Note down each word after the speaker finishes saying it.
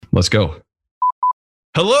Let's go.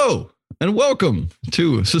 Hello and welcome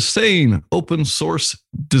to Sustain Open Source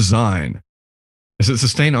Design. Is it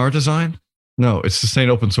Sustain Our Design? No, it's Sustain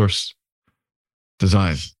Open Source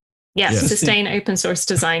Design. Yes, Sustain Open Source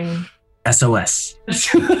Design. SOS.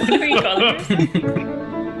 What do we call it?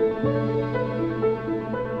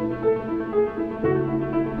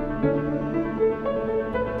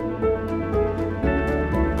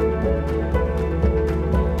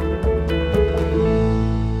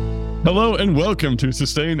 Hello and welcome to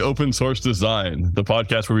Sustain Open Source Design, the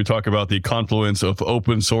podcast where we talk about the confluence of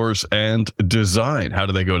open source and design. How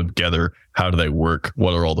do they go together? How do they work?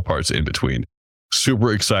 What are all the parts in between?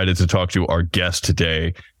 Super excited to talk to our guest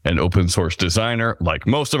today, an open source designer, like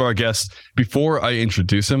most of our guests. Before I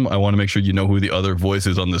introduce him, I want to make sure you know who the other voice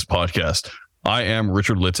is on this podcast. I am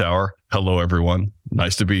Richard Littauer. Hello, everyone.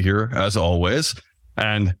 Nice to be here, as always.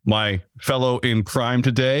 And my fellow in crime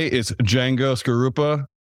today is Django Skarupa.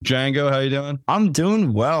 Django, how you doing? I'm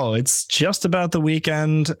doing well. It's just about the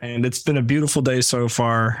weekend, and it's been a beautiful day so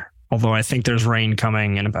far, although I think there's rain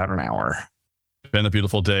coming in about an hour. Been a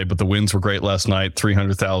beautiful day, but the winds were great last night.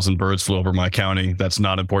 300,000 birds flew over my county. That's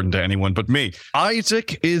not important to anyone but me.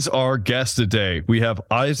 Isaac is our guest today. We have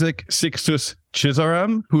Isaac Sixtus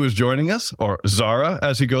Chizaram, who is joining us, or Zara,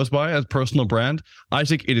 as he goes by, as personal brand.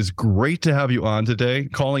 Isaac, it is great to have you on today,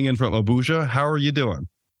 calling in from Abuja. How are you doing?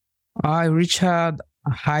 Hi, Richard.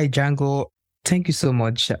 Hi, Django. Thank you so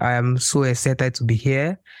much. I am so excited to be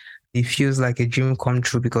here. It feels like a dream come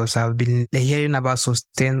true because I've been hearing about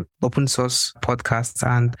Sustain Open Source podcast,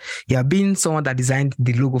 and being someone that designed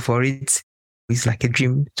the logo for it, it's like a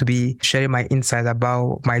dream to be sharing my insights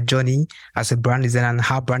about my journey as a brand designer and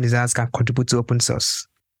how brand designers can contribute to open source.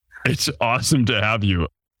 It's awesome to have you.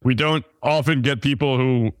 We don't often get people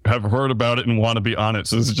who have heard about it and want to be on it.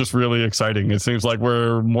 So this is just really exciting. It seems like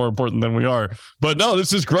we're more important than we are. But no,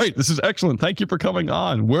 this is great. This is excellent. Thank you for coming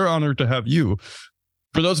on. We're honored to have you.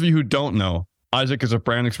 For those of you who don't know, Isaac is a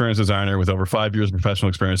brand experience designer with over 5 years of professional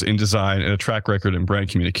experience in design and a track record in brand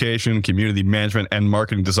communication, community management, and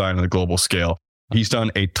marketing design on a global scale. He's done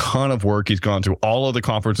a ton of work. He's gone to all of the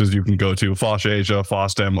conferences you can go to, FOSS Asia,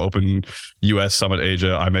 FOSDEM, Open US Summit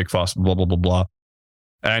Asia, I Make FOSS, blah, blah, blah, blah.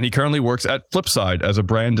 And he currently works at Flipside as a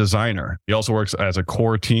brand designer. He also works as a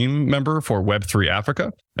core team member for Web3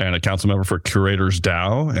 Africa and a council member for Curators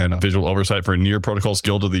DAO and a visual oversight for Near Protocols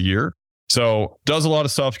Guild of the Year. So does a lot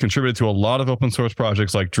of stuff, contributed to a lot of open source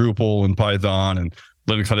projects like Drupal and Python and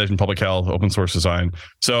Linux Foundation Public Health, open source design.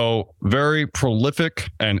 So very prolific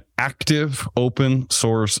and active open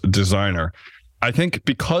source designer. I think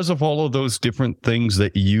because of all of those different things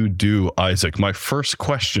that you do, Isaac, my first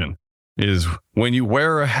question is, when you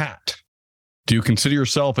wear a hat, do you consider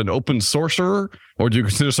yourself an open sourcer or do you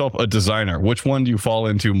consider yourself a designer? Which one do you fall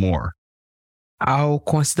into more? I'll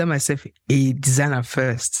consider myself a designer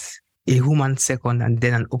first, a human second, and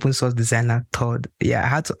then an open source designer third. I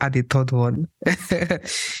had to add a third one.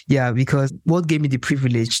 Because what gave me the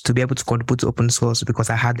privilege to be able to contribute to open source because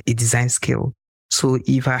I had a design skill. So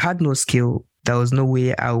if I had no skill, there was no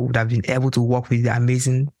way I would have been able to work with the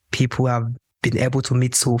amazing people I've been able to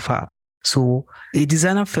meet so far. So a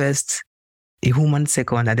designer first, a human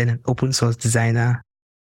second, and then an open source designer.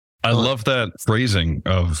 I love that phrasing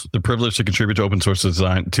of the privilege to contribute to open source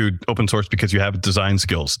design, to open source because you have design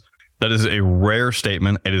skills. That is a rare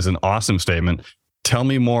statement. It is an awesome statement. Tell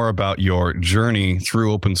me more about your journey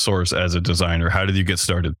through open source as a designer. How did you get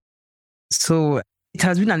started? So it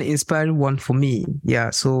has been an inspiring one for me.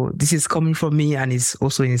 So this is coming from me and it's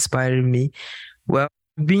also inspiring me. Well,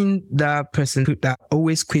 being that person that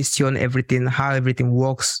always question everything, how everything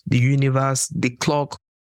works, the universe, the clock,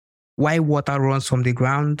 why water runs from the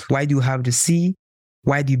ground, why do you have the sea,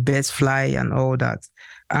 why do birds fly and all that.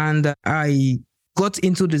 And I got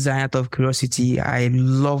into design out of curiosity. I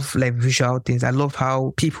love visual things. I love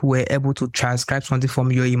how people were able to transcribe something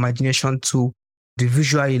from your imagination to the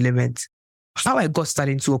visual element. How I got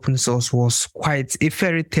started into open source was quite a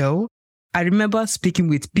fairy tale. I remember speaking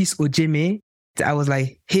with Peace Ojeme. I was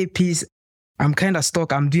like, hey, Peace, I'm kind of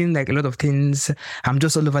stuck. I'm doing a lot of things. I'm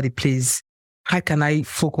just all over the place. How can I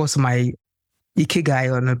focus my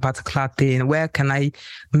ikigai on a particular thing? Where can I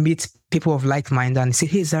meet people of like mind and say,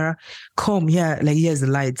 hey, Zara, come here. Here's the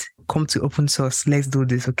light. Come to open source. Let's do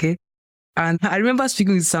this, okay? And I remember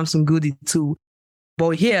speaking with Samson Goody too.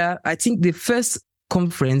 But here, I think the first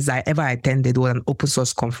conference I ever attended was an open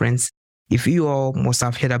source conference. If you all must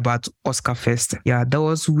have heard about Oscar Fest. That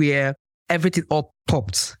was where everything all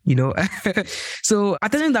popped, So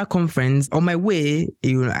attending that conference, on my way,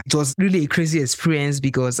 it was really a crazy experience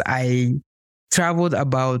because I traveled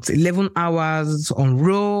about 11 hours on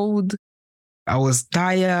road. I was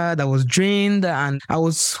tired, I was drained, and I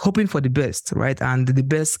was hoping for the best, right? And the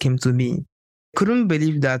best came to me. Couldn't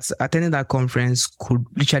believe that attending that conference could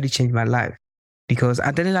literally change my life. Because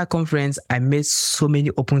attending that conference, I met so many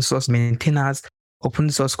open source maintainers, open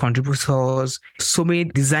source contributors, so many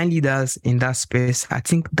design leaders in that space. I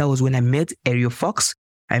think that was when I met Ariel Fox,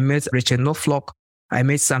 I met Rachel Northlock, I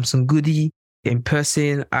met Samson Goody in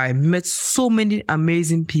person. I met so many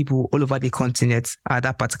amazing people all over the continent at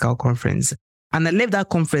that particular conference. And I left that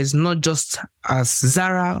conference not just as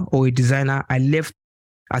Zara or a designer, I left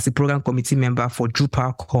as a program committee member for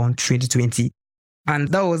DrupalCon 2020. And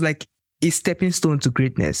that was like a stepping stone to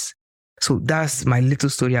greatness. So that's my little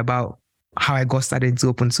story about how I got started into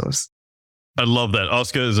open source. I love that.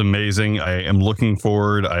 Oscar is amazing. I am looking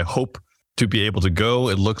forward. I hope to be able to go.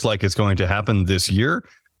 It looks like it's going to happen this year,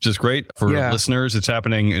 which is great for listeners. It's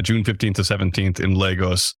happening June 15th to 17th in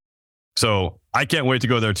Lagos. So I can't wait to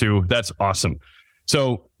go there too. That's awesome.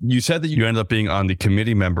 So you said that you ended up being on the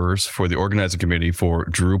committee members for the organizing committee for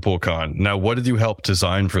DrupalCon. Now, what did you help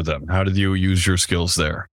design for them? How did you use your skills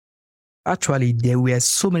there? Actually, there were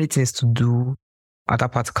so many things to do at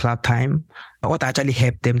that particular time. What I actually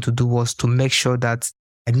helped them to do was to make sure that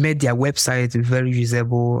I made their website very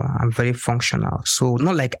usable and very functional. So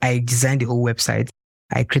not like I designed the whole website.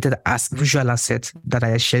 I created as visual assets that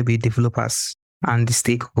I shared with developers and the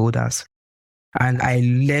stakeholders. And I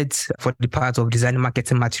led for the part of designing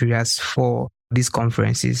marketing materials for these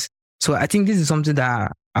conferences. So I think this is something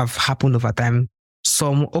that have happened over time.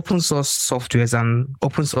 Some open source softwares and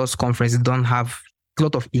open source conferences don't have a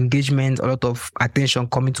lot of engagement, a lot of attention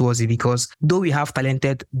coming towards it because though we have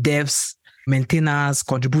talented devs, maintainers,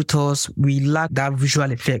 contributors, we lack that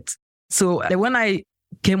visual effect. So when I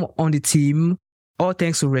came on the team, all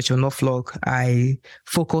thanks to Rachel Northlock, I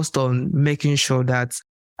focused on making sure that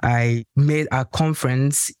I made our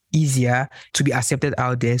conference easier to be accepted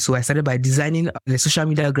out there. So I started by designing the social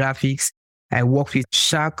media graphics. I worked with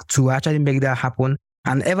Shaq to actually make that happen.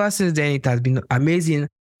 And ever since then, it has been amazing.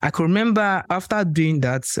 I can remember after doing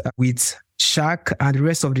that with Shaq and the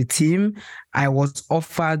rest of the team, I was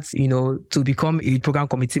offered, to become a program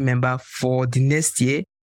committee member for the next year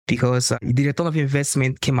because the return of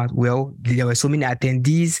investment came out well. There were so many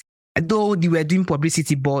attendees. Though they were doing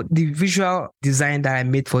publicity, but the visual design that I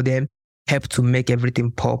made for them helped to make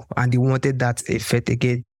everything pop, and they wanted that effect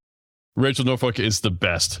again. Rachel Norfolk is the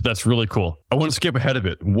best. That's really cool. I want to skip ahead of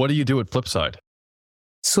it. What do you do at Flipside?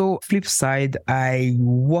 So Flipside, I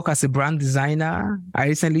work as a brand designer. I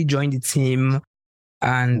recently joined the team,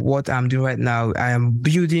 and what I'm doing right now, I am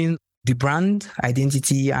building the brand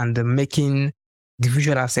identity and making the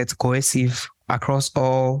visual assets cohesive across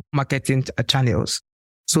all marketing channels.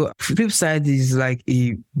 So Flipside is like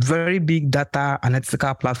a very big data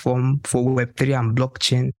analytical platform for Web3 and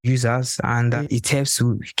blockchain users, and it helps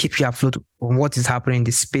to keep you afloat on what is happening in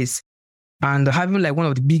the space. And having like one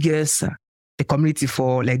of the biggest community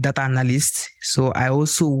for like data analysts. So I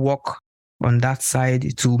also work on that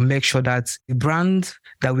side to make sure that the brand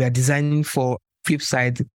that we are designing for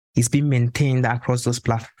Flipside is being maintained across those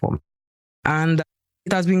platforms. And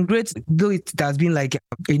it has been great, though it has been like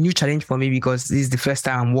a new challenge for me because this is the first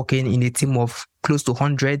time I'm working in a team of close to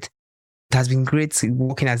 100. It has been great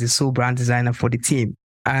working as a sole brand designer for the team.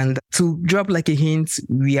 And to drop like a hint,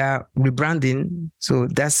 we are rebranding. So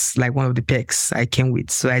that's like one of the perks I came with.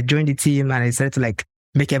 So I joined the team and I decided to like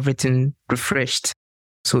make everything refreshed.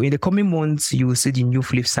 So in the coming months, you will see the new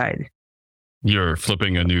Flipside. You're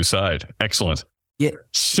flipping a new side. Excellent. Yeah.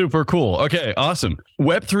 Super cool. Okay, awesome.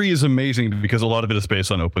 Web3 is amazing because a lot of it is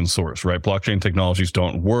based on open source, right? Blockchain technologies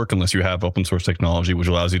don't work unless you have open source technology, which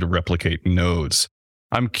allows you to replicate nodes.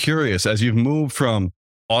 I'm curious, as you've moved from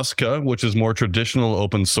Oscar, which is more traditional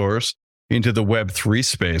open source, into the Web3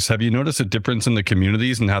 space, have you noticed a difference in the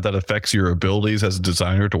communities and how that affects your abilities as a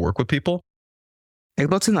designer to work with people?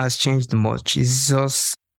 Nothing has changed much. It's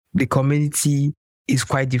just the community is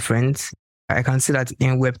quite different. I can see that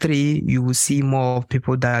in Web3, you will see more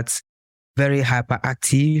people that's very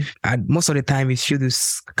hyperactive. And most of the time, it's filled with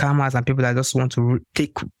scammers and people that just want to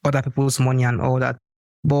take other people's money and all that.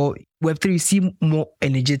 But Web3, you see more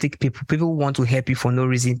energetic people. People want to help you for no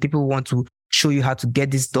reason. People want to show you how to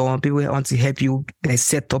get this done. People want to help you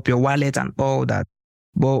set up your wallet and all that.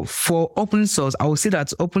 But for open source, I would say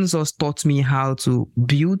that open source taught me how to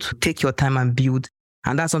build, take your time and build.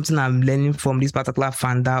 And that's something I'm learning from this particular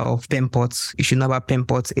founder of Penpot. You should know about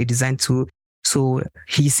Penpot, a design tool. So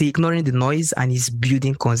he's ignoring the noise and he's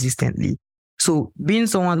building consistently. So being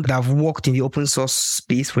someone that I've worked in the open source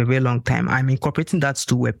space for a very long time, I'm incorporating that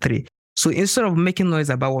to Web3. So instead of making noise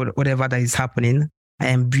about whatever that is happening, I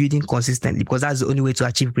am building consistently because that's the only way to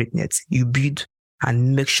achieve greatness. You build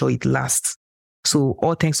and make sure it lasts. So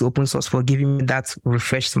all thanks to open source for giving me that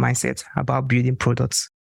refreshed mindset about building products.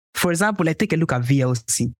 For example, like take a look at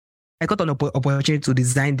VLC. I got an opportunity to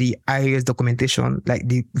design the iOS documentation, like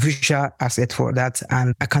the visual asset for that.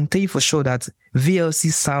 And I can tell you for sure that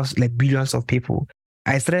VLC serves like billions of people.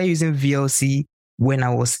 I started using VLC when I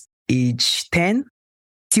was age 10.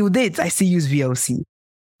 Till date, I still use VLC.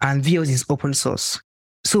 And VLC is open source.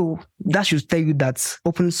 So that should tell you that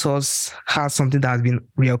open source has something that has been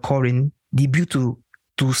reoccurring, the ability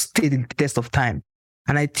to stay the test of time.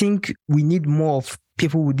 And I think we need more of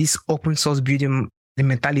people with this open source building the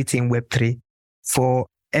mentality in Web3 for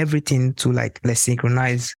everything to let's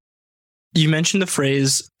synchronize. You mentioned the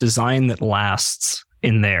phrase design that lasts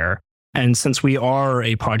in there. And since we are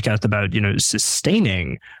a podcast about,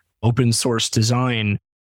 sustaining open source design,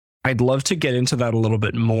 I'd love to get into that a little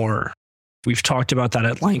bit more. We've talked about that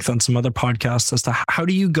at length on some other podcasts as to how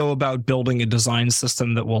do you go about building a design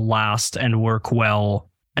system that will last and work well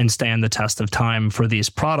and stand the test of time for these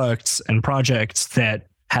products and projects that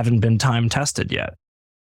haven't been time tested yet.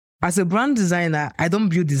 As a brand designer, I don't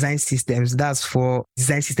build design systems. That's for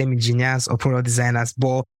design system engineers or product designers.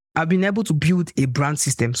 But I've been able to build a brand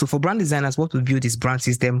system. So for brand designers, what we build is brand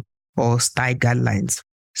system or style guidelines.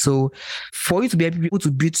 So for you to be able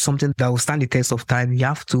to build something that will stand the test of time, you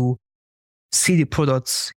have to see the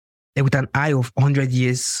products with an eye of 100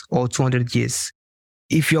 years or 200 years.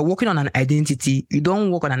 If you're working on an identity, you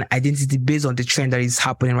don't work on an identity based on the trend that is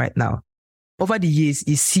happening right now. Over the years,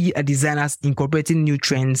 you see designers incorporating new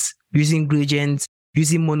trends, using gradients,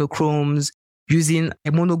 using monochromes, using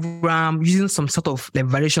a monogram, using some sort of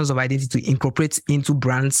variations of identity to incorporate into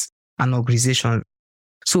brands and organizations.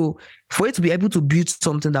 So for you to be able to build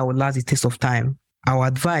something that will last the test of time, our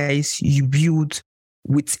advice, you build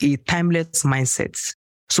with a timeless mindset.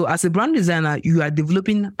 So as a brand designer, you are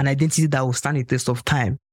developing an identity that will stand the test of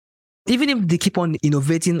time. Even if they keep on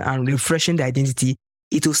innovating and refreshing the identity,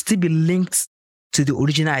 it will still be linked to the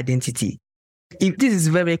original identity. If this is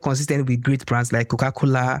very, very consistent with great brands like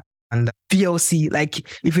Coca-Cola and VLC,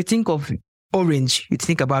 if you think of Orange, you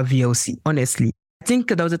think about VLC, honestly. I think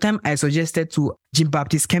there was a time I suggested to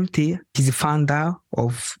Jean-Baptiste Kempte, he's the founder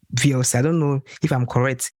of VLC. I don't know if I'm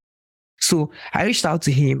correct. So I reached out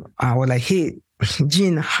to him. I was like, hey,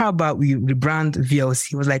 Jean, how about we rebrand VLC?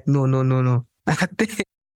 He was like, no. And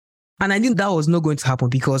I knew that was not going to happen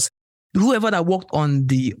because whoever that worked on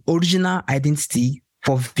the original identity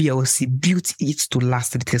for VLC built it to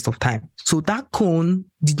last the test of time. So that cone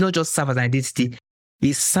did not just serve as an identity.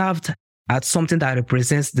 It served as something that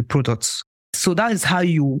represents the products. So that is how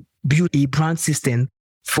you build a brand system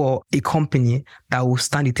for a company that will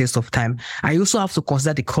stand the test of time. I also have to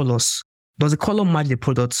consider the colors. Does the color match the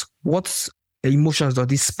products? What emotions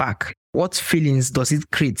does it spark? What feelings does it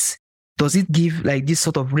create? Does it give this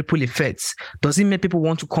sort of ripple effects? Does it make people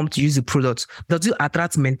want to come to use the product? Does it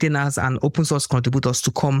attract maintainers and open source contributors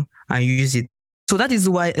to come and use it? So that is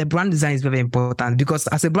why a brand design is very important, because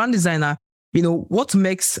as a brand designer, what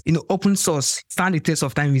makes open source stand the test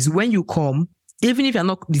of time is when you come, even if you're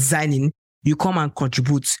not designing, you come and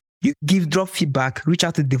contribute. You drop feedback, reach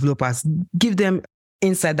out to developers, give them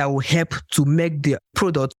insight that will help to make the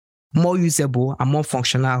product more usable and more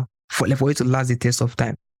functional for it to last the test of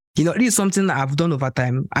time. This is something that I've done over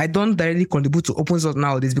time. I don't directly contribute to open source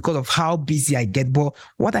nowadays because of how busy I get. But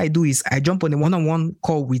what I do is I jump on a one-on-one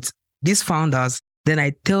call with these founders. Then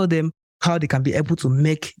I tell them how they can be able to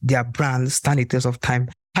make their brand stand the test of time,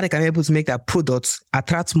 how they can be able to make their products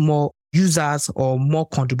attract more users or more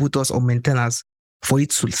contributors or maintainers for it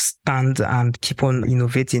to stand and keep on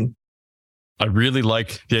innovating. I really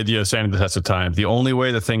like the idea of standing the test of time. The only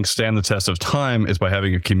way that things stand the test of time is by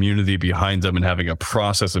having a community behind them and having a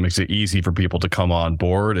process that makes it easy for people to come on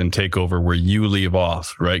board and take over where you leave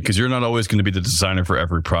off, right? Because you're not always going to be the designer for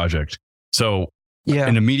every project. So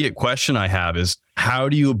an immediate question I have is, how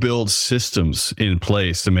do you build systems in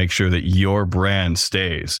place to make sure that your brand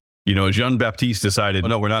stays? Jean-Baptiste decided,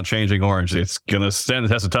 no, we're not changing Orange. It's going to stand the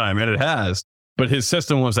test of time. And it has. But his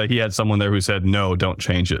system was that he had someone there who said, no, don't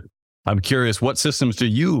change it. I'm curious, what systems do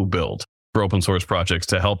you build for open source projects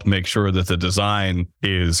to help make sure that the design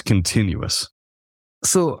is continuous?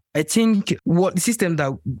 So I think what the system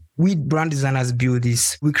that we brand designers build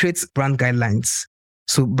is we create brand guidelines.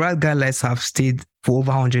 So brand guidelines have stayed for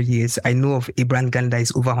over 100 years. I know of a brand guideline that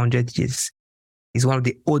is over 100 years. It's one of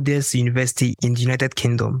the oldest university in the United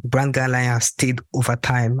Kingdom. Brand guideline has stayed over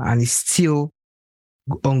time and is still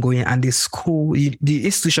ongoing. And the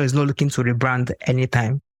institution is not looking to rebrand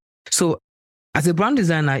anytime. So As a brand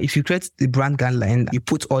designer, if you create the brand guideline, you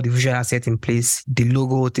put all the visual assets in place, the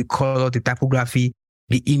logo, the color, the typography,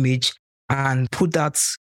 the image, and put that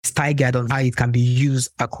style guide on how it can be used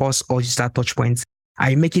across all digital touch points.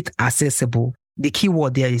 I make it accessible. The key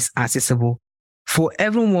word there is accessible. For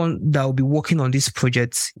everyone that will be working on this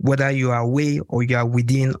project, whether you are away or you are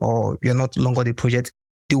within or you're not longer the project,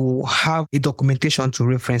 they will have a documentation to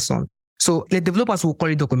reference on. So the developers will call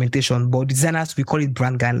it documentation, but designers will call it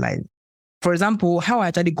brand guideline. For example, how I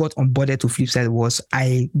actually got onboarded to Flipside was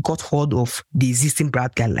I got hold of the existing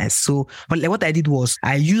brand guidelines. So what I did was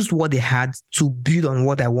I used what they had to build on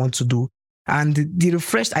what I want to do. And the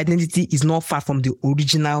refreshed identity is not far from the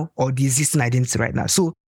original or the existing identity right now.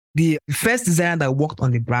 So the first designer that worked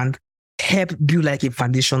on the brand helped build like a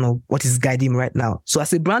foundation of what is guiding right now. So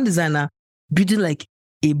as a brand designer, building like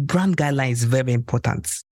a brand guideline is very important.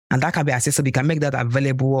 And that can be accessible. You can make that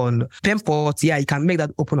available on Penport. Yeah, you can make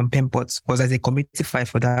that open on Penport because there's a community file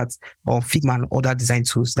for that, or Figma and other design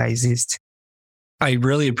tools that exist. I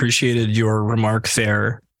really appreciated your remark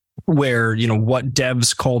there, where, what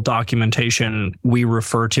devs call documentation, we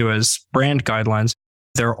refer to as brand guidelines.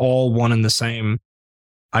 They're all one and the same.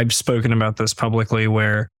 I've spoken about this publicly,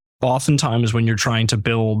 where oftentimes when you're trying to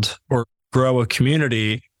build or grow a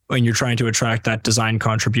community, when you're trying to attract that design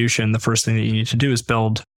contribution, the first thing that you need to do is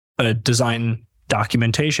build a design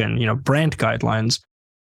documentation, brand guidelines.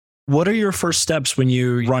 What are your first steps when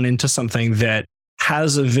you run into something that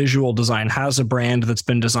has a visual design, has a brand that's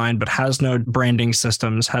been designed, but has no branding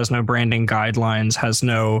systems, has no branding guidelines, has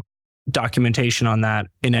no documentation on that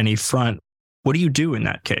in any front? What do you do in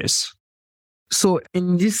that case? So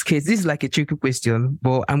in this case, this is like a tricky question,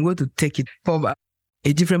 but I'm going to take it from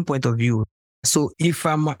a different point of view. So if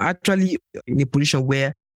I'm actually in a position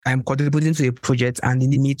where I'm contributing to a project and they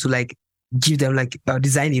need me to like give them like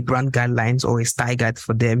design a brand guidelines or a style guide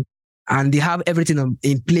for them, and they have everything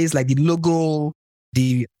in place, like the logo,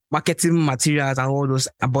 the marketing materials and all those,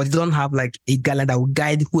 but they don't have like a guideline that will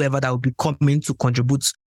guide whoever that will be coming to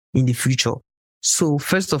contribute in the future. So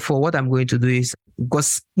first of all, what I'm going to do is,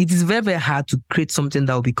 because it is very, very hard to create something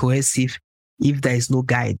that will be cohesive if there is no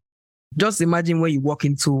guide. Just imagine when you walk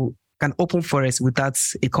into an open forest without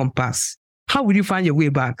a compass. How will you find your way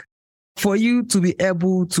back? For you to be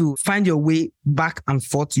able to find your way back and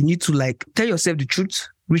forth, you need to like tell yourself the truth,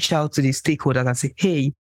 reach out to the stakeholders and say,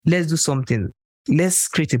 hey, let's do something. Let's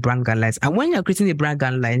create a brand guidelines. And when you're creating a brand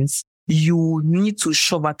guidelines, you need to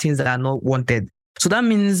shove out things that are not wanted. So that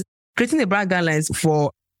means creating a brand guidelines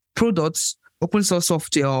for products, open source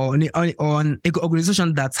software, or an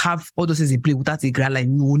organization that have all those things in place without a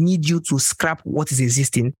guideline, you will need you to scrap what is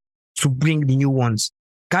existing to bring the new ones.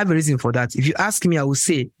 I have a reason for that. If you ask me, I will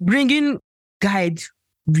say bringing guide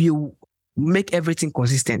will make everything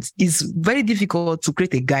consistent. It's very difficult to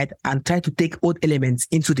create a guide and try to take old elements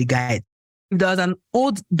into the guide. If there's an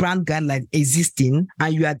old brand guideline existing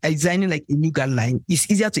and you are designing like a new guideline, it's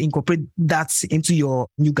easier to incorporate that into your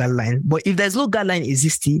new guideline. But if there's no guideline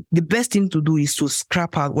existing, the best thing to do is to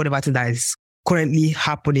scrap out whatever thing that is currently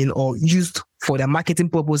happening or used for their marketing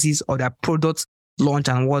purposes or their product launch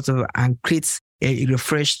and whatever, and create a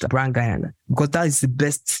refreshed brand guideline, because that is the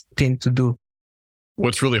best thing to do.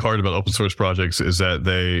 What's really hard about open source projects is that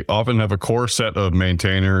they often have a core set of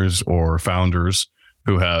maintainers or founders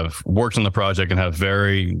who have worked on the project and have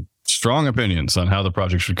very strong opinions on how the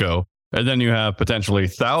project should go. And then you have potentially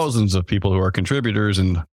thousands of people who are contributors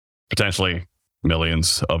and potentially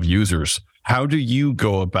millions of users. How do you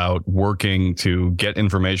go about working to get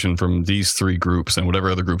information from these three groups and whatever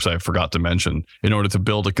other groups I forgot to mention in order to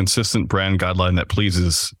build a consistent brand guideline that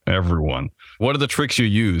pleases everyone? What are the tricks you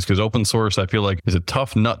use? Because open source, I feel like, is a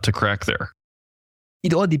tough nut to crack there.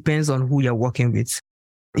 It all depends on who you're working with.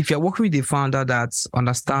 If you're working with a founder that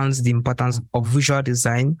understands the importance of visual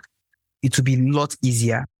design, it will be a lot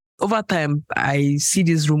easier. Over time, I see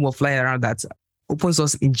this rumor fly around that open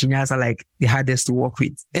source engineers are like the hardest to work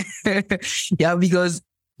with. Yeah, because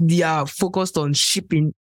they are focused on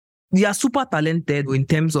shipping. They are super talented in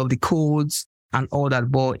terms of the codes and all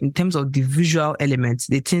that, but in terms of the visual elements,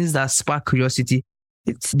 the things that spark curiosity,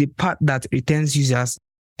 it's the part that retains users,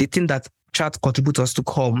 the thing that attracts contributors to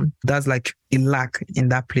come, that's like a lack in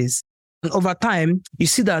that place. And over time, you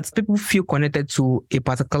see that people feel connected to a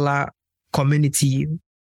particular community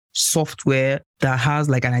software that has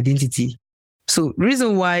like an identity. So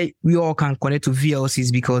reason why we all can connect to VLC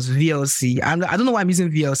is because VLC, I don't know why I'm using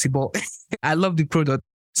VLC, but I love the product.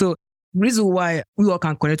 So reason why we all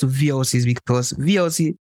can connect to VLC is because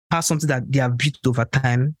VLC has something that they have built over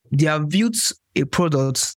time. They have built a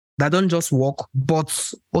product that don't just work,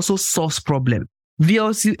 but also solves problem.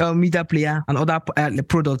 VLC media player and other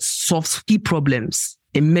products solves key problems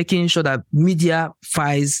in making sure that media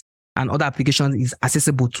files and other applications is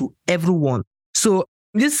accessible to everyone. So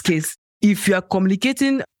in this case, if you are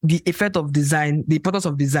communicating the effect of design, the importance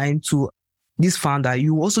of design to this founder,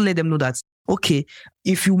 you also let them know that, okay,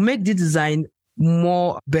 if you make the design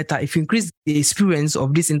more better, if you increase the experience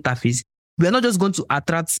of this interface, we are not just going to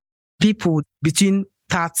attract people between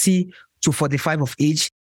 30 to 45 of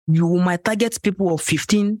age. You might target people of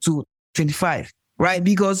 15 to 25, right?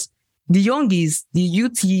 Because the youngies, the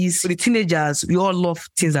youths, the teenagers, we all love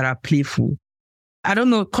things that are playful. I don't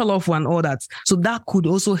know, colorful and all that. So that could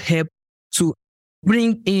also help to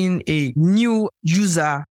bring in a new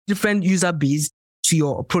user, different user base to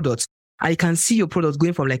your product. I can see your product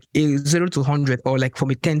going from like a 0 to 100 or like from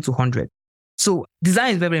a 10 to 100. So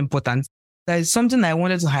design is very important. There is something I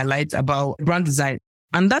wanted to highlight about brand design.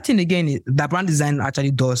 And that thing again, that brand design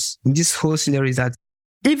actually does in this whole scenario is that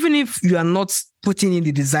even if you are not putting in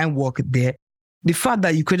the design work there, the fact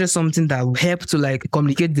that you created something that will help to like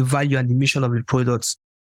communicate the value and the mission of the products.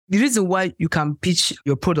 The reason why you can pitch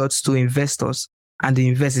your products to investors and the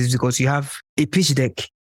investors is because you have a pitch deck.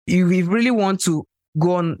 If you really want to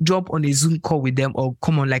go on, jump on a Zoom call with them or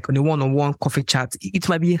come on like on a one-on-one coffee chat, it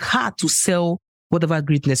might be hard to sell whatever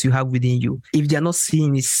greatness you have within you if they're not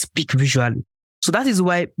seeing it speak visually. So that is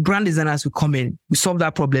why brand designers will come in. We solve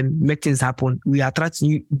that problem, make things happen. We attract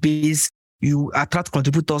new base. You attract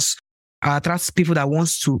contributors, attract people that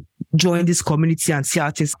wants to join this community and see how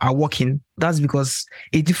things are working. That's because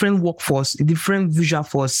a different workforce, a different visual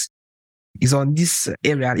force is on this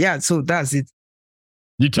area. Yeah, so that's it.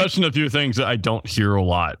 You touched on a few things that I don't hear a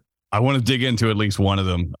lot. I want to dig into at least one of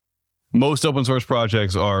them. Most open source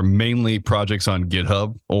projects are mainly projects on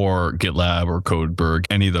GitHub or GitLab or Codeberg,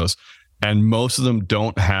 any of those. And most of them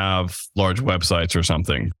don't have large websites or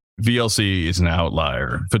something. VLC is an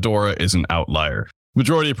outlier. Fedora is an outlier.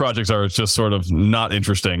 Majority of projects are just sort of not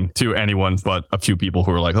interesting to anyone but a few people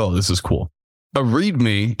who are like, oh, this is cool. A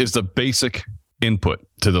README is the basic input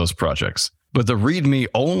to those projects. But the README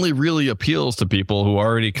only really appeals to people who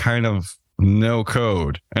already kind of know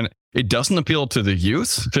code. And it doesn't appeal to the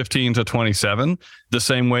youth, 15 to 27, the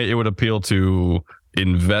same way it would appeal to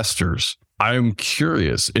investors. I'm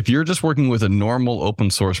curious, if you're just working with a normal open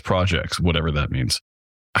source project, whatever that means,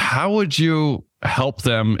 how would you help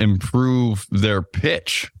them improve their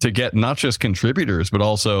pitch to get not just contributors, but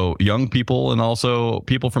also young people and also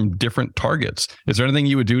people from different targets? Is there anything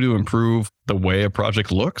you would do to improve the way a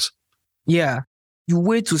project looks? Yeah. The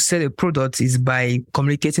way to sell a product is by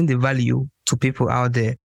communicating the value to people out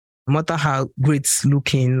there. No matter how great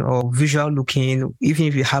looking or visual looking, even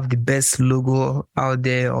if you have the best logo out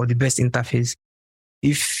there or the best interface,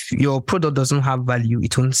 if your product doesn't have value,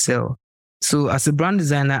 it won't sell. So as a brand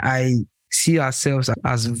designer, I see ourselves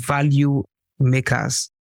as value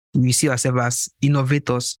makers. We see ourselves as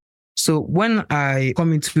innovators. So when I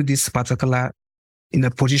come into this particular in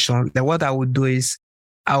a position, then what I would do is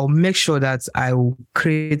I'll make sure that I will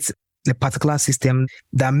create a particular system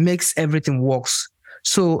that makes everything works.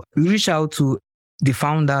 So we reach out to the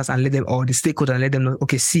founders and let them, or the stakeholders and let them know,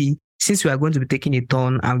 okay, see, since we are going to be taking a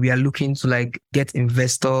turn and we are looking to like get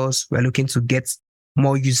investors, we are looking to get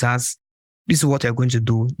more users, this is what we're going to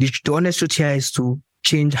do. The honest truth here is to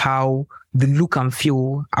change how the look and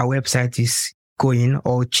feel our website is going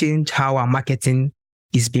or change how our marketing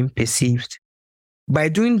is being perceived. By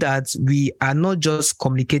doing that, we are not just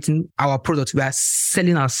communicating our product, we are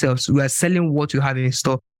selling ourselves, we are selling what we have in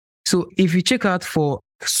store. So if you check out for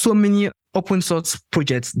so many open source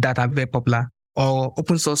projects that are very popular or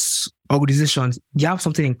open source organizations, they have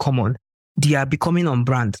something in common. They are becoming on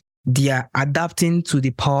brand. They are adapting to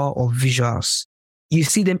the power of visuals. You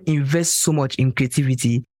see them invest so much in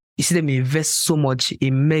creativity. You see them invest so much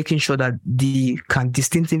in making sure that they can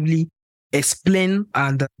distinctively explain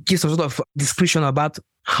and give some sort of description about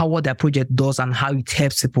how what their project does and how it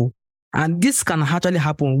helps people. And this can actually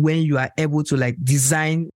happen when you are able to like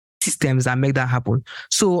design systems and make that happen.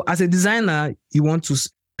 So as a designer, you want to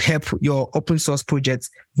help your open source projects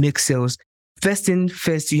make sales. First thing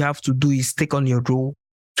first you have to do is take on your role,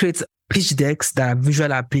 create pitch decks that are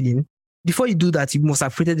visually appealing. Before you do that, you must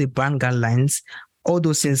have created the brand guidelines. All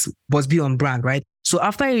those things must be on brand, right? So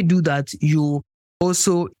after you do that, you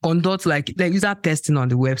also conduct like user testing on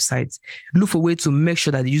the website. Look for a way to make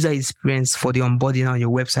sure that the user experience for the onboarding on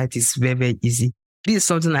your website is very, very easy. This is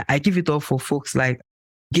something that I give it up for folks like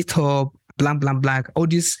GitHub, blank. All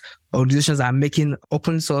these organizations are making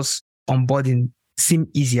open source onboarding seem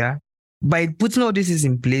easier. By putting all this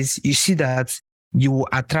in place, you see that you will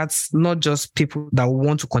attract not just people that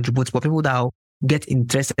want to contribute, but people that will get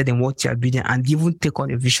interested in what you're building and even take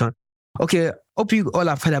on a vision. Okay, hope you all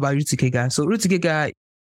have heard about Ruth Kega. So Ruth Kega,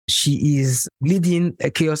 she is leading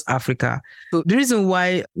Chaos Africa. So the reason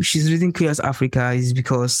why she's leading Chaos Africa is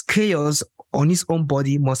because Chaos on its own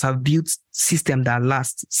body must have built system that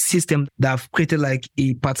lasts, system that have created like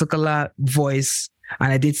a particular voice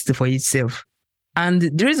and identity for itself. And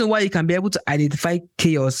the reason why you can be able to identify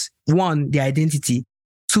Chaos, one, their identity,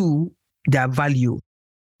 two, their value,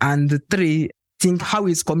 and three, think how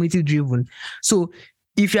it's community driven. So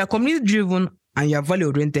if you are community driven and you are value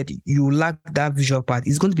oriented, you lack that visual part.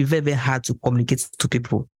 It's going to be very, very hard to communicate to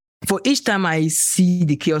people. For each time I see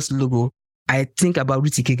the Chaos logo, I think about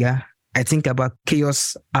Ruth Kega. I think about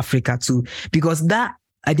Chaos Africa too, because that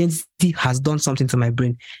identity has done something to my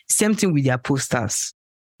brain. Same thing with their posters.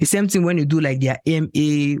 The same thing when you do like their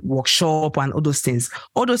AMA workshop and all those things.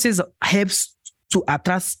 All those things helps to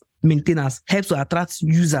attract maintainers, helps to attract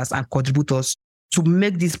users and contributors to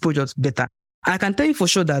make this project better. I can tell you for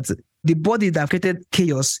sure that the body that created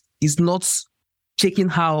Chaos is not checking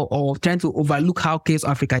how or trying to overlook how Chaos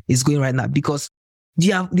Africa is going right now, because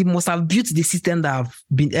they must have built the system that have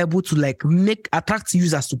been able to like attract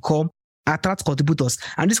users to come, attract contributors.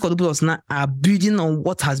 And these contributors now are building on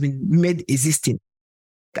what has been made existing.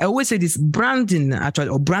 I always say this, branding actually,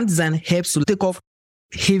 or brand design helps to take off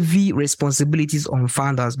heavy responsibilities on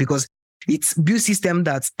founders, because it's build system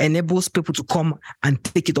that enables people to come and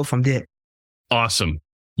take it off from there. Awesome.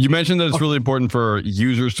 You mentioned that it's really important for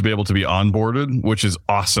users to be able to be onboarded, which is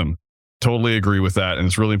awesome. Totally agree with that. And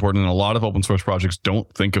it's really important. And a lot of open source projects don't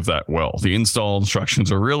think of that well. The install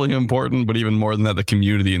instructions are really important, but even more than that, the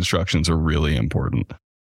community instructions are really important.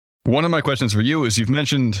 One of my questions for you is, you've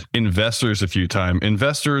mentioned investors a few times.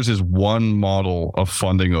 Investors is one model of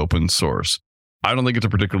funding open source. I don't think it's a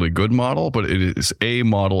particularly good model, but it is a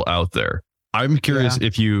model out there. I'm curious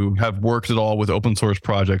if you have worked at all with open source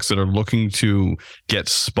projects that are looking to get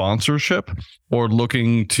sponsorship or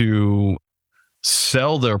looking to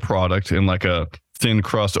sell their product in like a thin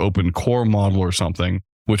crust open core model or something,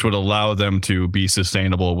 which would allow them to be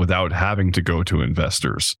sustainable without having to go to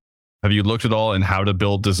investors. Have you looked at all in how to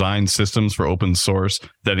build design systems for open source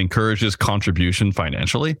that encourages contribution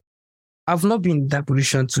financially? I've not been in that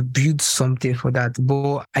position to build something for that,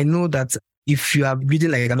 but I know that if you are building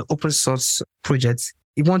like an open source project,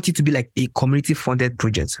 you want it to be like a community funded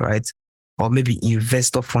project, right? Or maybe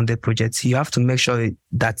investor funded project. You have to make sure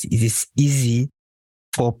that it is easy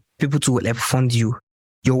for people to like fund you.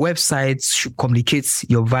 Your website should communicate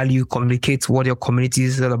your value, communicate what your community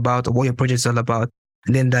is all about, or what your project is all about.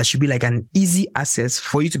 And then there should be like an easy access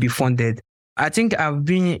for you to be funded. I think I've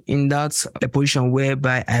been in that position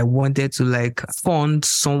whereby I wanted to like fund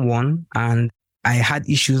someone and I had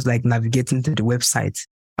issues like navigating to the website.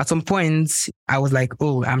 At some point, I was like,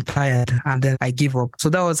 oh, I'm tired. And then I gave up. So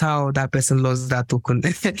that was how that person lost that token.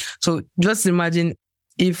 So just imagine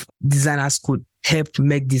if designers could help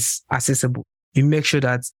make this accessible. You make sure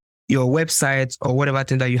that your website or whatever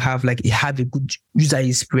thing that you have, like you have a good user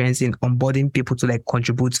experience in onboarding people to like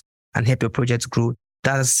contribute and help your project grow.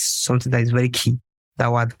 That's something that is very key that I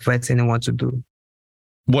would advise anyone to do.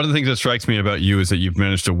 One of the things that strikes me about you is that you've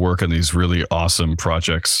managed to work on these really awesome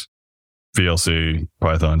projects, VLC,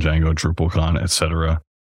 Python, Django, DrupalCon, etc.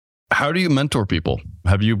 How do you mentor people?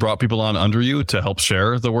 Have you brought people on under you to help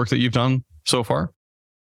share the work that you've done so far?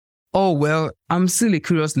 Oh, well, I'm still a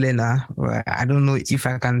curious learner. I don't know if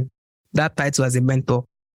I can, that title as a mentor,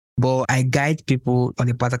 but I guide people on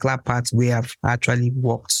a particular path where I've actually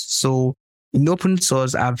worked. So in open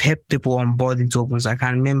source, I've helped people on board into open source.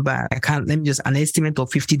 An estimate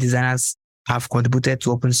of 50 designers have contributed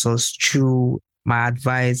to open source through my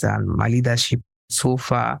advice and my leadership so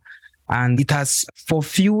far. And it has, for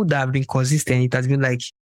few that have been consistent, it has been like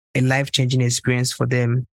a life-changing experience for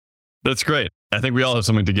them. That's great. I think we all have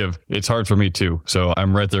something to give. It's hard for me too. So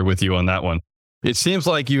I'm right there with you on that one. It seems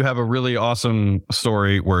like you have a really awesome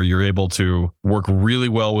story where you're able to work really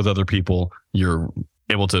well with other people. You're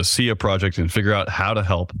able to see a project and figure out how to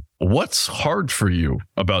help. What's hard for you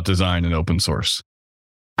about design and open source?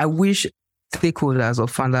 I wish stakeholders or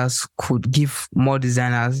founders could give more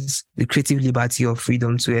designers the creative liberty or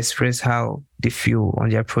freedom to express how they feel on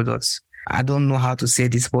their products. I don't know how to say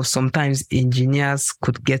this, but sometimes engineers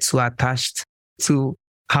could get so attached to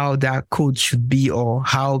how their code should be or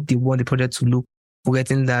how they want the project to look,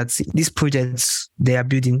 forgetting that these projects they are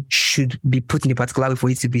building should be put in a particular way for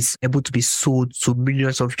it to be able to be sold to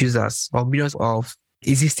millions of users or millions of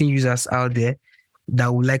existing users out there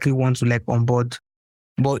that would likely want to like onboard.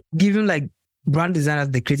 But giving like brand designers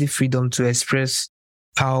the creative freedom to express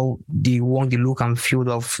how they want the look and feel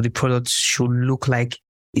of the product should look like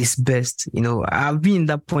is best. I've been in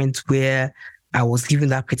that point where I was given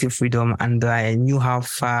that creative freedom and I knew how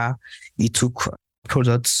far it took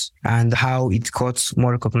products and how it got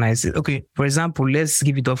more recognized. Okay, for example, let's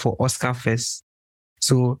give it up for Oscar Fest.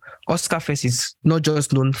 So Oscar Fest is not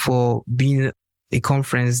just known for being a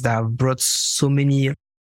conference that brought so many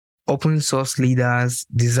open source leaders,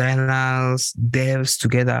 designers, devs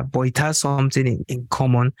together, but it has something in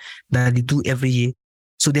common that they do every year.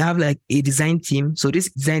 So they have like a design team. So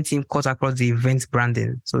this design team cuts across the event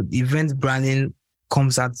branding. So the event branding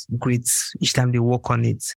comes out great each time they work on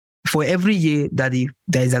it. For every year that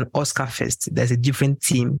there is an Oscar Fest, there's a different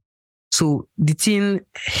team. So the team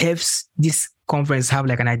helps this conference have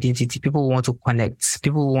like an identity. People want to connect.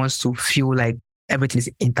 People want to feel like everything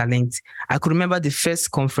is interlinked. I could remember the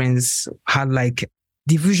first conference had like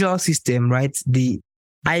the visual system, right? The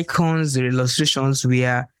icons, the illustrations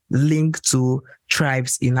were linked to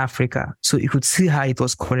tribes in Africa. So you could see how it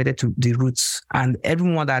was connected to the roots, and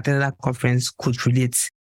everyone that attended that conference could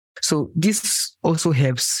relate. So this also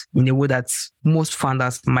helps in a way that most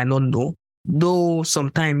founders might not know, though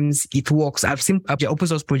sometimes it works. I've seen open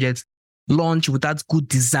source projects launch without good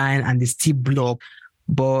design and they still blow up.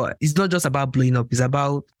 But it's not just about blowing up. It's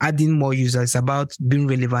about adding more users. It's about being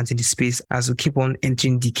relevant in the space as we keep on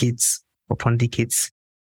entering decades upon decades.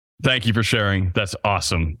 Thank you for sharing. That's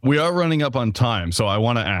awesome. We are running up on time. So I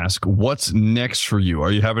want to ask, what's next for you?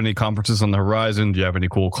 Are you having any conferences on the horizon? Do you have any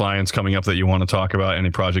cool clients coming up that you want to talk about?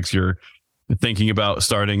 Any projects you're thinking about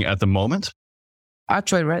starting at the moment?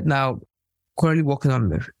 Actually, right now, currently working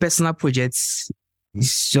on personal projects.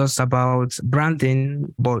 It's just about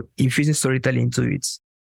branding, but infusing storytelling into it.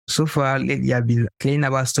 So far, lately, I've been learning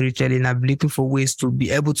about storytelling. I've been looking for ways to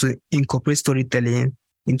be able to incorporate storytelling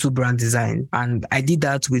into brand design. And I did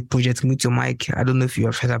that with Project Mute Your Mic. I don't know if you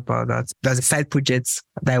have heard about that. There's a side project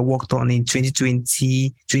that I worked on in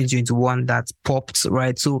 2020, 2021 that popped,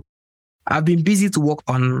 right? So I've been busy to work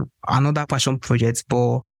on another passion project,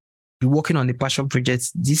 but be working on the passion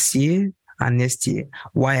project this year and next year,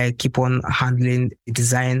 while I keep on handling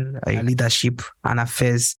design, leadership, and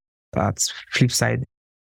affairs at Flipside.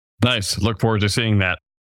 Nice. Look forward to seeing that.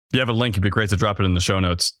 If you have a link, it'd be great to drop it in the show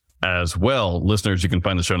notes as well. Listeners, you can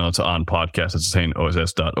find the show notes on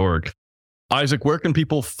podcast@sustainoss.org. Isaac, where can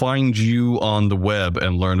people find you on the web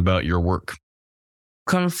and learn about your work?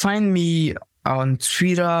 You can find me on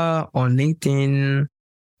Twitter, on LinkedIn,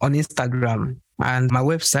 on Instagram, and my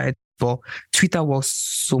website. But Twitter works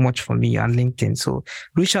so much for me and LinkedIn. So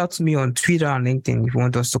reach out to me on Twitter and LinkedIn if you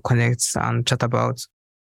want us to connect and chat about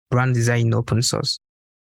brand design in open source.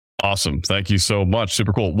 Awesome. Thank you so much.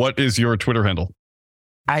 Super cool. What is your Twitter handle?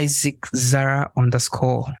 Isaac Zara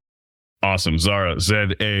 _. Awesome. Zara,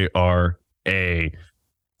 Zara.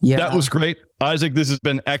 Yeah. That was great. Isaac, this has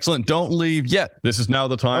been excellent. Don't leave yet. This is now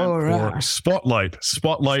the time for Spotlight.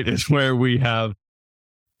 Spotlight is where we have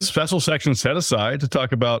special sections set aside to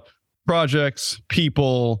talk about projects,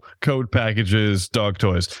 people, code packages, dog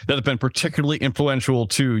toys that have been particularly influential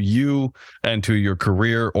to you and to your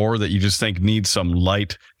career, or that you just think need some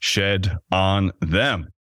light shed on them.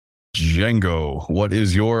 Django, what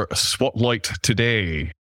is your spotlight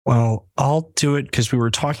today? Well, I'll do it because we were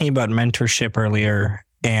talking about mentorship earlier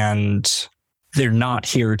and they're not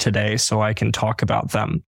here today, so I can talk about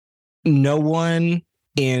them. No one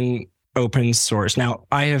in open source. Now,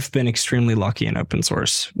 I have been extremely lucky in open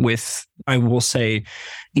source with, I will say,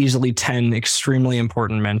 easily 10 extremely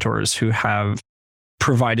important mentors who have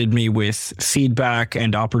provided me with feedback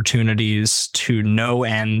and opportunities to no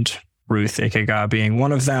end, Ruth Ikega being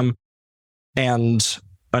one of them, and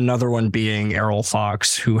another one being Errol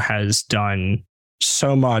Fox, who has done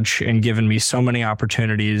so much and given me so many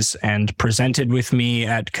opportunities and presented with me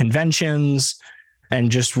at conventions,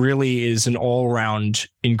 and just really is an all-around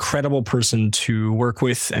incredible person to work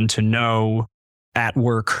with and to know at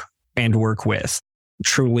work and work with.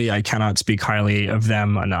 Truly, I cannot speak highly of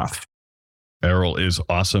them enough. Errol is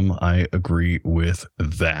awesome. I agree with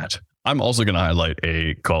that. I'm also going to highlight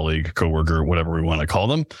a colleague, coworker, whatever we want to call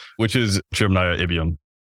them, which is Chirmnaya Ibiam.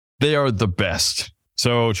 They are the best.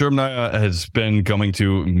 So Chirmnaya has been coming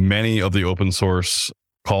to many of the open source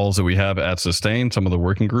calls that we have at Sustain, some of the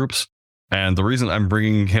working groups. And the reason I'm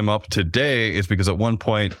bringing him up today is because at one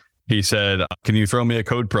point he said, can you throw me a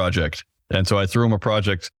code project? And so I threw him a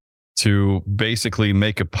project to basically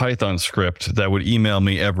make a Python script that would email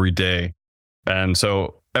me every day. And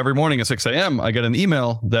so every morning at 6 a.m., I get an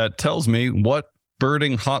email that tells me what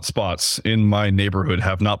birding hotspots in my neighborhood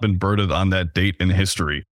have not been birded on that date in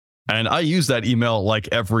history. And I use that email like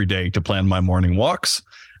every day to plan my morning walks.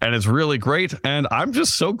 and it's really great. And I'm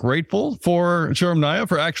just so grateful for Jeremiah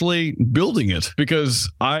for actually building it,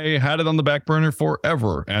 because I had it on the back burner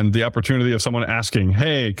forever. And the opportunity of someone asking,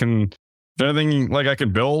 hey, is there anything like I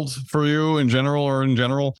can build for you in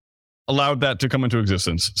general allowed that to come into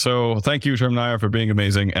existence. So thank you, Jeremiah, for being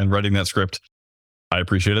amazing and writing that script. I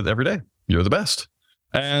appreciate it every day. You're the best.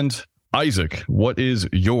 And Isaac, what is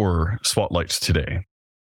your spotlight today?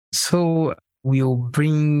 So we'll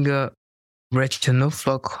bring Rachel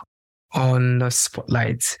Knowflock on the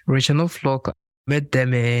spotlight. Rachel Knowflock, met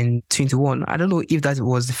them in 21. I don't know if that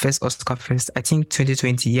was the first Oscar Fest. I think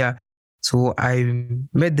 2020, yeah. So I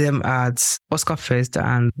met them at Oscar Fest,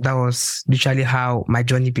 and that was literally how my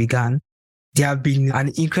journey began. They have been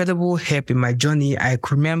an incredible help in my journey. I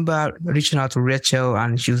could remember reaching out to Rachel,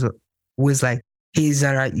 and she was always like, hey,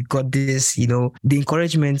 Zara, you got this. You know, the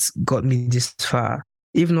encouragement got me this far.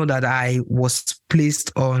 Even though that I was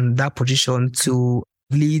placed on that position to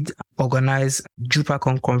lead, organize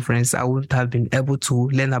DrupalCon conference, I wouldn't have been able to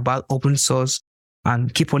learn about open source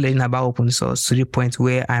and keep on learning about open source to the point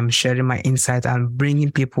where I'm sharing my insight and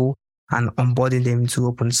bringing people and onboarding them to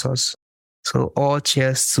open source. So all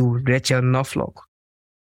cheers to Rachel Knowflock.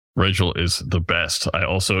 Rachel is the best. I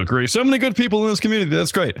also agree. So many good people in this community.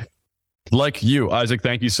 That's great. Like you, Isaac,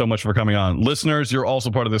 thank you so much for coming on. Listeners, you're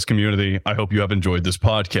also part of this community. I hope you have enjoyed this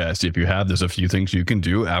podcast. If you have, there's a few things you can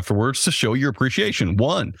do afterwards to show your appreciation.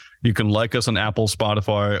 One, you can like us on Apple,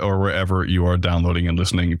 Spotify, or wherever you are downloading and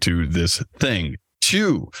listening to this thing.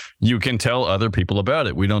 Two, you can tell other people about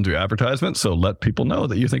it. We don't do advertisements, so let people know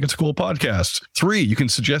that you think it's a cool podcast. Three, you can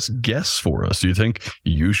suggest guests for us. Do you think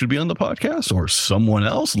you should be on the podcast or someone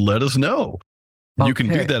else? Let us know. Okay. You can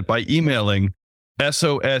do that by emailing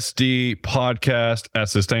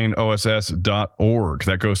sosdpodcast@sustainoss.org.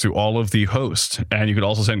 That goes to all of the hosts. And you could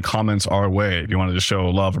also send comments our way. If you wanted to show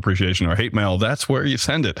love, appreciation, or hate mail, that's where you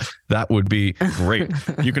send it. That would be great.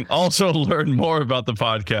 You can also learn more about the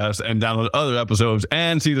podcast and download other episodes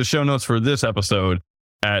and see the show notes for this episode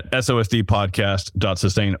at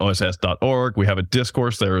sosdpodcast.sustainoss.org. We have a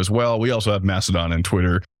discourse there as well. We also have Mastodon and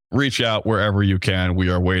Twitter. Reach out wherever you can.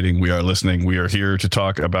 We are waiting. We are listening. We are here to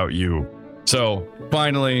talk about you. So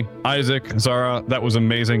finally, Isaac, Zara, that was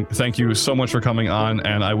amazing. Thank you so much for coming on,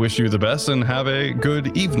 and I wish you the best and have a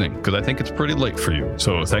good evening, because I think it's pretty late for you.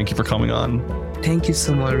 So thank you for coming on. Thank you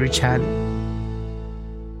so much, Richard.